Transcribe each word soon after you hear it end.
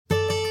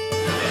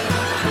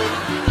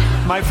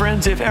My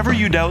friends, if ever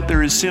you doubt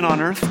there is sin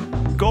on earth,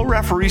 go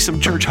referee some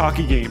church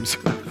hockey games.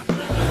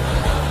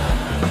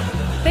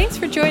 Thanks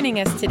for joining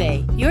us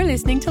today. You're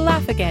listening to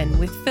Laugh Again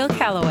with Phil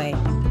Callaway.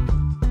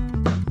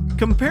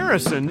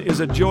 Comparison is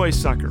a joy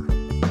sucker.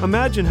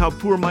 Imagine how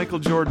poor Michael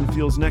Jordan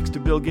feels next to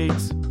Bill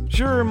Gates.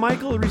 Sure,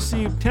 Michael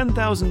received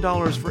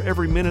 $10,000 for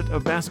every minute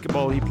of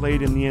basketball he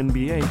played in the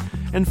NBA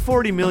and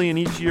 $40 million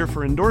each year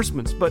for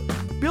endorsements, but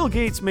Bill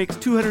Gates makes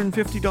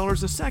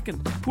 $250 a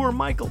second. Poor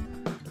Michael.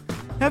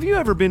 Have you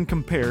ever been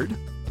compared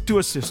to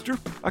a sister,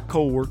 a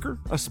co-worker,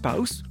 a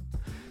spouse?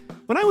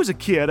 When I was a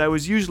kid, I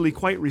was usually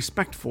quite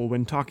respectful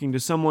when talking to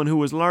someone who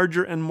was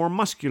larger and more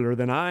muscular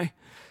than I.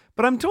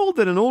 But I'm told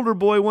that an older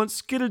boy once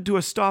skidded to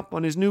a stop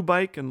on his new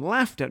bike and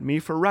laughed at me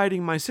for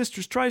riding my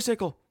sister's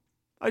tricycle.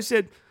 I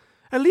said,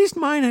 "At least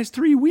mine has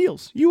 3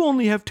 wheels. You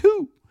only have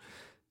 2.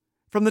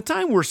 From the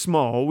time we're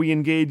small, we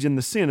engage in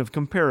the sin of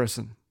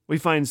comparison. We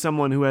find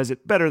someone who has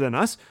it better than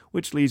us,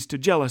 which leads to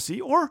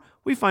jealousy, or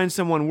we find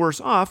someone worse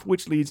off,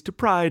 which leads to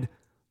pride.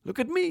 Look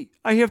at me.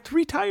 I have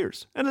 3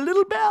 tires and a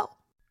little bell."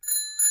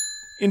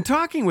 In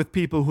talking with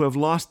people who have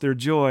lost their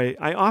joy,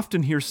 I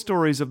often hear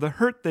stories of the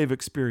hurt they've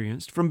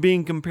experienced from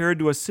being compared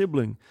to a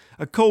sibling,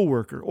 a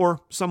co-worker, or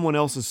someone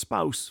else's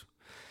spouse.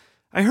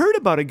 I heard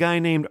about a guy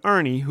named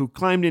Arnie who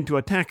climbed into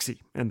a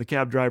taxi, and the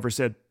cab driver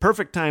said,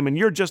 "Perfect time, and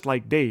you're just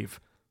like Dave."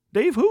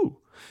 Dave who?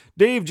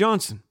 Dave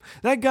Johnson.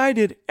 That guy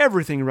did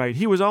everything right.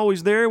 He was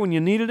always there when you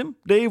needed him.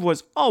 Dave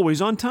was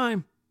always on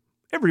time.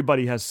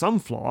 Everybody has some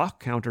flaw,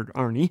 countered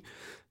Arnie.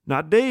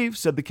 "Not Dave,"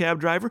 said the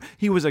cab driver.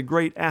 "He was a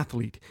great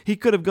athlete. He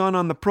could have gone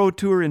on the pro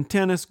tour in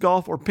tennis,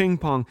 golf, or ping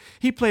pong.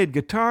 He played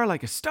guitar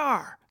like a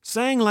star,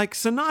 sang like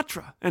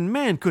Sinatra, and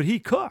man, could he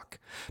cook.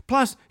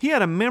 Plus, he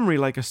had a memory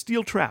like a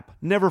steel trap,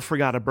 never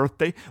forgot a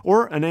birthday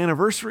or an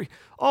anniversary,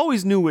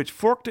 always knew which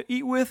fork to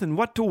eat with and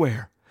what to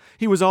wear.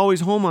 He was always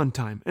home on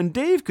time, and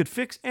Dave could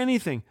fix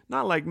anything.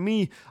 Not like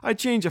me. I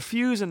change a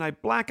fuse and I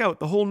black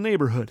out the whole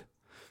neighborhood."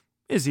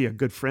 "Is he a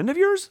good friend of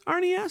yours?"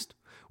 Arnie asked.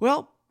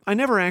 "Well, I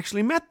never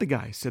actually met the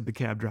guy," said the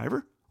cab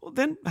driver. "Well,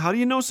 then how do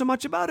you know so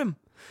much about him?"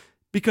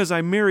 "Because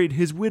I married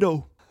his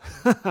widow."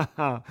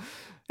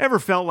 Ever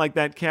felt like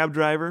that, cab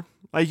driver?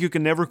 Like you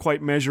can never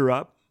quite measure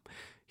up?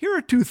 Here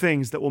are 2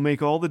 things that will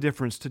make all the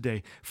difference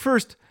today.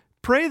 First,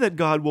 pray that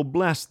God will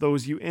bless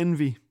those you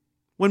envy.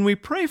 When we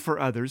pray for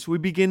others, we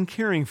begin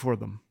caring for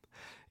them.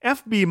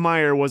 F.B.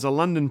 Meyer was a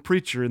London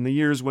preacher in the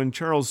years when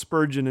Charles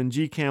Spurgeon and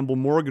G. Campbell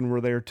Morgan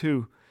were there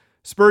too.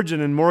 Spurgeon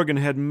and Morgan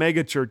had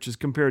mega churches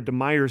compared to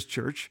Meyer's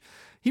church.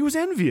 He was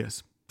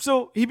envious,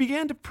 so he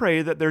began to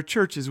pray that their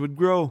churches would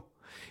grow.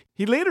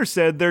 He later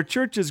said, "Their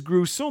churches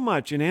grew so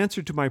much in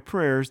answer to my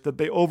prayers that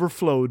they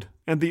overflowed,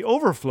 and the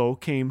overflow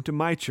came to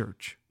my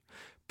church."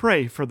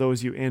 Pray for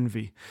those you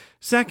envy.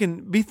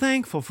 Second, be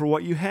thankful for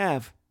what you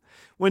have.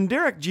 When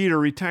Derek Jeter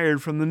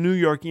retired from the New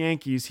York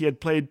Yankees, he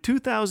had played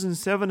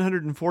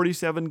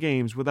 2,747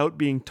 games without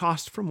being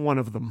tossed from one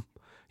of them.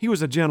 He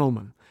was a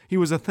gentleman. He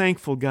was a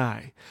thankful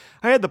guy.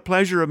 I had the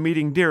pleasure of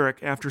meeting Derek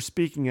after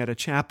speaking at a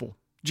chapel.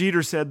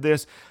 Jeter said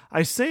this,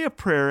 "I say a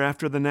prayer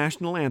after the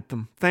national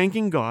anthem,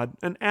 thanking God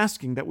and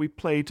asking that we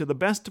play to the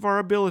best of our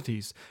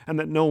abilities and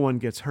that no one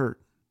gets hurt."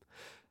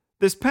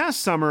 This past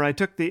summer, I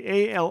took the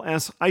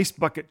ALS Ice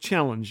Bucket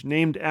Challenge,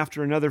 named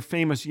after another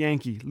famous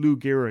Yankee, Lou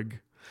Gehrig.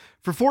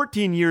 For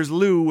 14 years,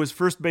 Lou was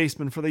first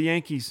baseman for the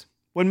Yankees.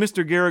 When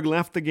Mr. Gehrig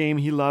left the game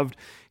he loved,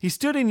 he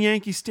stood in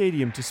Yankee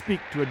Stadium to speak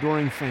to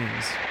adoring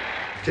fans.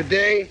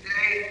 "Today,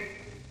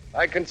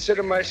 I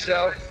consider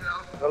myself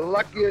the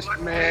luckiest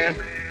man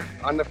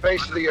on the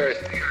face of the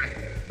earth."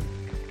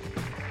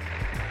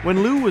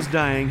 When Lou was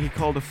dying, he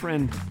called a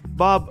friend.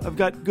 "Bob, I've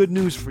got good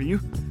news for you.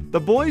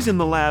 The boys in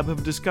the lab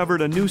have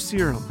discovered a new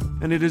serum,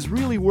 and it is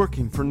really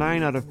working for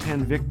 9 out of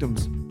 10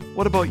 victims."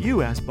 "What about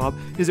you?" asked Bob.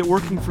 "Is it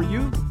working for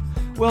you?"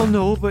 "Well,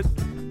 no, but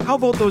how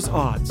about those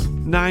odds?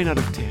 9 out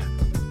of 10.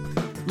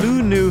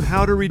 Lou knew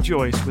how to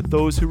rejoice with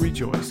those who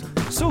rejoice.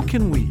 So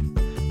can we.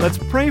 Let's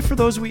pray for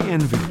those we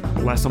envy,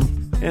 bless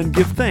them, and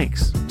give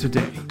thanks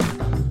today.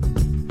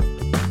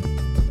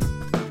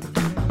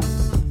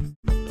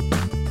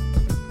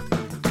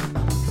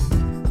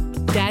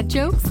 Dad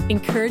jokes,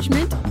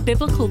 encouragement,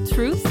 biblical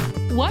truth.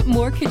 What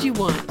more could you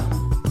want?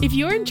 If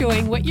you're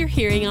enjoying what you're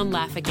hearing on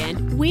Laugh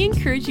Again, we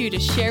encourage you to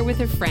share with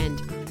a friend.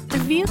 The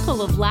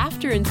vehicle of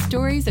laughter and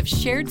stories of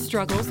shared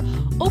struggles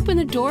open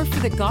the door for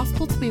the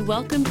gospel to be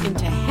welcomed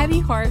into heavy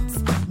hearts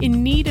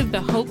in need of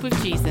the hope of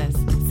Jesus.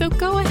 So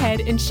go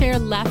ahead and share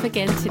Laugh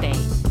Again today.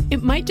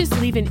 It might just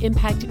leave an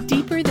impact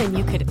deeper than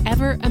you could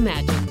ever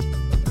imagine.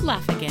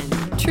 Laugh Again.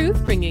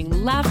 Truth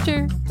bringing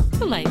laughter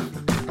to life.